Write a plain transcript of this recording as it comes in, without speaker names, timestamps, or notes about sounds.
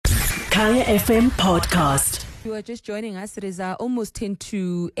Kaya FM podcast. You are just joining us. It is almost 10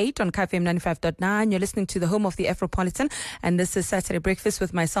 to 8 on Kaya FM 95.9. You're listening to the home of the Afropolitan, and this is Saturday Breakfast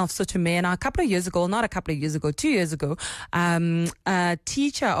with myself, Sotume. And a couple of years ago, 2 years ago, a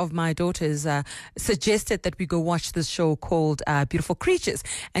teacher of my daughter's suggested that we go watch this show called Beautiful Creatures.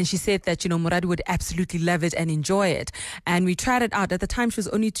 And she said that, Murad would absolutely love it and enjoy it. And we tried it out. At the time, she was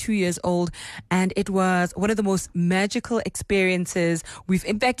only 2 years old, and it was one of the most magical experiences.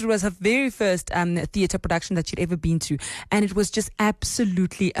 In fact, it was her very first theatre production that she'd ever been to, and it was just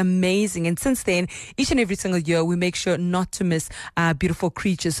absolutely amazing. And since then, each and every single year, we make sure not to miss Beautiful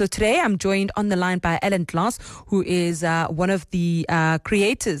Creatures. So today I'm joined on the line by Alan Glass, who is one of the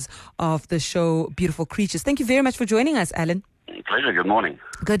creators of the show Beautiful Creatures. Thank you very much for joining us, Alan. Pleasure. Good morning.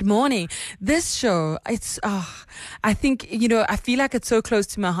 Good morning. This show, it's, I think, I feel like it's so close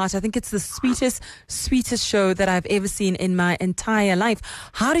to my heart. I think it's the sweetest show that I've ever seen in my entire life.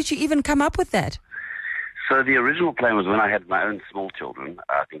 How did you even come up with that? So the original plan was when I had my own small children.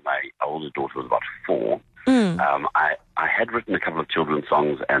 I think my oldest daughter was about 4. I had written a couple of children's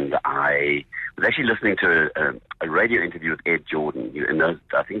songs, and I was actually listening to a radio interview with Ed Jordan.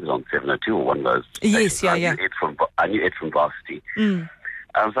 I think it was on 702 or one of those. Yes, stations. yeah. I knew Ed from Varsity.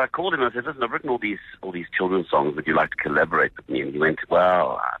 So I called him and I said, "Listen, I've written all these children's songs. Would you like to collaborate with me?" And he went,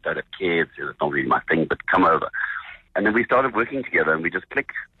 "Well, I don't have kids. It's not really my thing, but come over." And then we started working together, and we just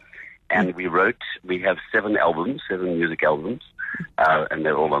clicked. And we have 7 music albums, and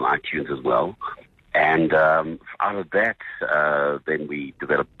they're all on iTunes as well. And out of that, then we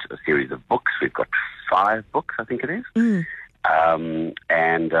developed a series of books. We've got 5 books, I think it is. And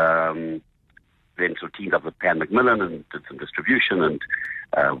then sort of teamed up with Pan Macmillan and did some distribution and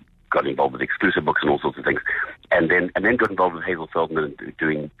got involved with exclusive books and all sorts of things. And then got involved with Hazel Feldman and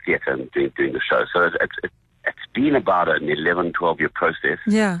doing theatre and doing the show. So it's been about an 11, 12-year process.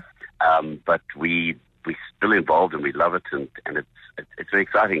 Yeah. But we're still involved, and we love it, and it's very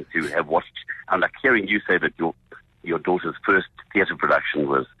exciting to have watched. I'm like hearing you say that your daughter's first theatre production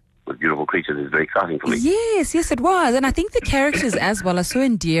was Beautiful Creatures is very exciting for me. Yes, it was, and I think the characters as well are so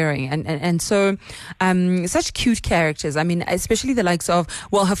endearing and so such cute characters. I mean, especially the likes of,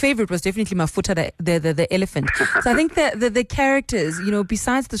 well, her favorite was definitely Mafuta, the elephant. So I think the characters,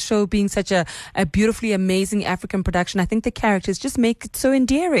 besides the show being such a beautifully amazing African production, I think the characters just make it so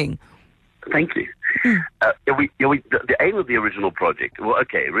endearing. Thank you. The aim of the original project,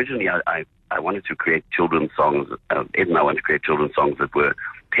 originally I wanted to create children's songs. Ed and I wanted to create children's songs that were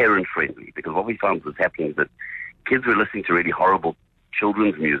parent-friendly, because what we found was happening is that kids were listening to really horrible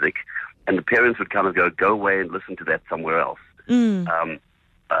children's music, and the parents would kind of go away and listen to that somewhere else. And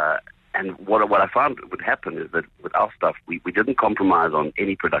what I found would happen is that with our stuff, we didn't compromise on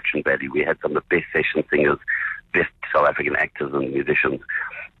any production value. We had some of the best session singers, best South African actors and musicians.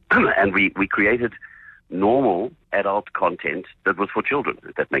 And we created normal adult content that was for children,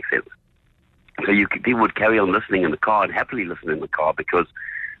 if that makes sense. So people would carry on listening in the car and happily listen in the car because,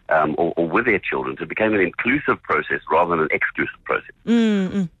 or with their children. So it became an inclusive process rather than an exclusive process.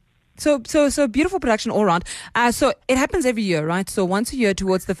 So beautiful production all around. So it happens every year, right? So once a year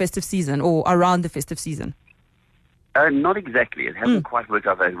towards the festive season or around the festive season. Not exactly. It hasn't quite worked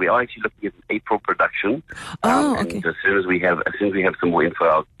out that. We are actually looking at an April production. Okay. And as soon as we have some more info,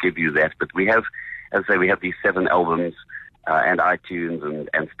 I'll give you that. But we have, as I say, we have these 7 albums and iTunes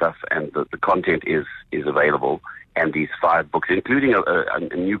and stuff, and the content is available. And these 5 books, including a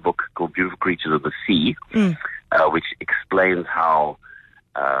new book called Beautiful Creatures of the Sea, which explains how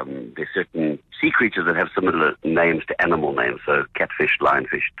there's certain sea creatures that have similar names to animal names. So catfish,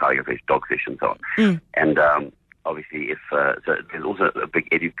 lionfish, tigerfish, dogfish, and so on. And obviously, so there's also a big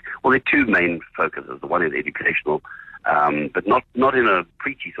there are 2 main focuses. The one is educational, but not in a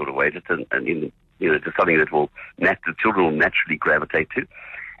preachy sort of way, just just something that the children will naturally gravitate to.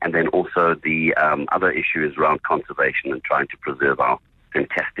 And then also the other issue is around conservation and trying to preserve our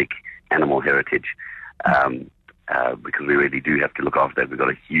fantastic animal heritage, because we really do have to look after that. We've got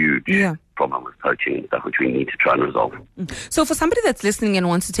a huge problem with poaching and stuff, which we need to try and resolve. So for somebody that's listening and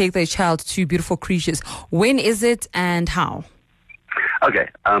wants to take their child to Beautiful Creatures, when is it and how? Okay,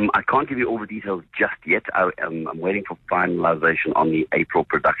 I can't give you all the details just yet. I'm waiting for finalization on the April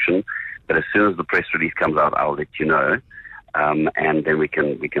production, but as soon as the press release comes out, I'll let you know, and then we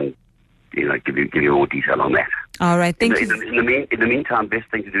can give you more detail on that. All right, thank you. In the meantime, best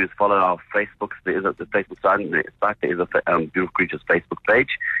thing to do is follow our Facebooks. There is the Facebook site. There is a Beautiful Creatures Facebook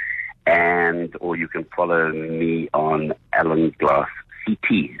page, or you can follow me on Alan Glass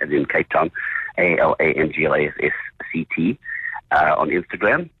CT, as in Cape Town, ALANGLASS CT, on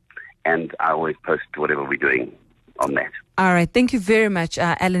Instagram, and I always post whatever we're doing on that. All right. Thank you very much,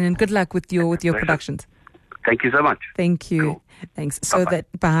 Alan, and good luck with your productions. Thank you so much. Thank you. Cool. Thanks. So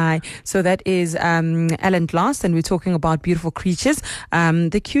Bye-bye. that is Alan Glass, and we're talking about Beautiful Creatures,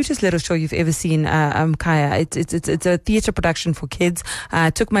 the cutest little show you've ever seen, Kaya. It's a theatre production for kids.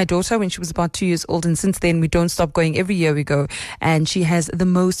 Took my daughter when she was about 2 years old, and since then we don't stop going. Every year we go, and she has the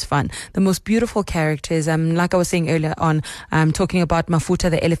most fun, the most beautiful characters. Like I was saying earlier on, talking about Mafuta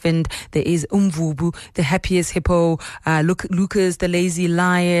the elephant. There is Umvubu, the happiest hippo. Lucas the lazy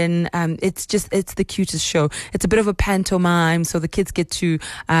lion. It's the cutest show. It's a bit of a pantomime, so the kids get to,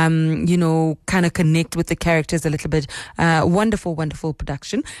 kind of connect with the characters a little bit. Wonderful, wonderful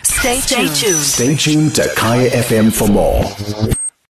production. Stay tuned. Stay tuned to Kaya FM for more.